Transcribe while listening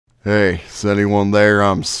Hey, is anyone there?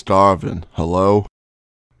 I'm starving. Hello?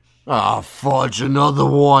 Ah, fudge, another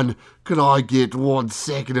one. Could I get 1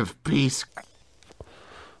 second of peace?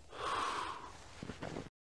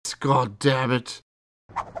 God damn it.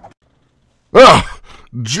 Ah!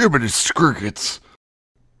 Jibbity crickets!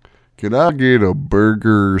 Can I get a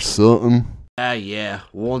burger or something? Yeah,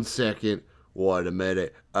 1 second. Wait a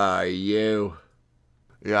minute. You?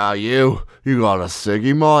 Yeah, you got a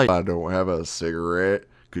ciggy, Mite? I don't have a cigarette.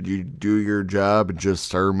 Could you do your job and just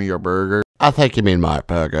serve me a burger? I think you mean Mite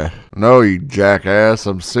Burger. No, you jackass.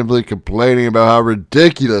 I'm simply complaining about how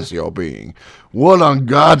ridiculous you're being. What on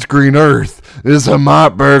God's green earth is a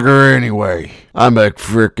Mite Burger anyway? I make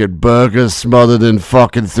frickin' burgers smothered in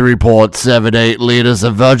fucking 3.78 liters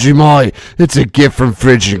of Vegemite. It's a gift from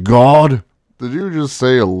frigid God. Did you just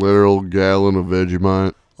say a literal gallon of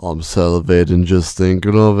Vegemite? I'm salivating just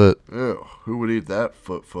thinking of it. Ew, who would eat that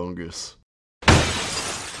foot fungus?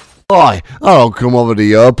 I don't come over to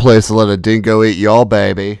your place and let a dingo eat your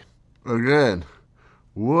baby. Again,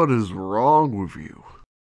 what is wrong with you?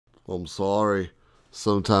 I'm sorry.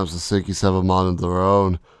 Sometimes the sickies have a mind of their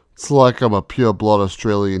own. It's like I'm a pure-blood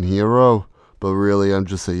Australian hero, but really I'm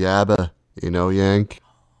just a yabba. You know, Yank?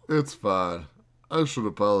 It's fine. I should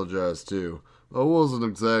apologize too. I wasn't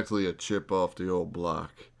exactly a chip off the old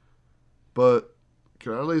block. But,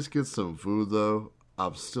 can I at least get some food though?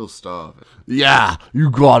 I'm still starving. Yeah, you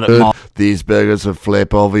got it, Mom. These burgers will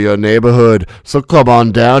flip over your neighborhood, so come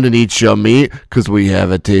on down and eat your meat, 'cause we have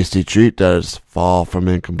a tasty treat that is far from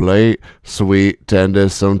incomplete. Sweet, tender,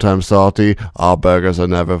 sometimes salty, our burgers are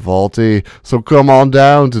never faulty. So come on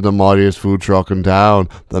down to the mightiest food truck in town.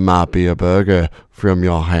 There might be a burger from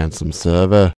your handsome server.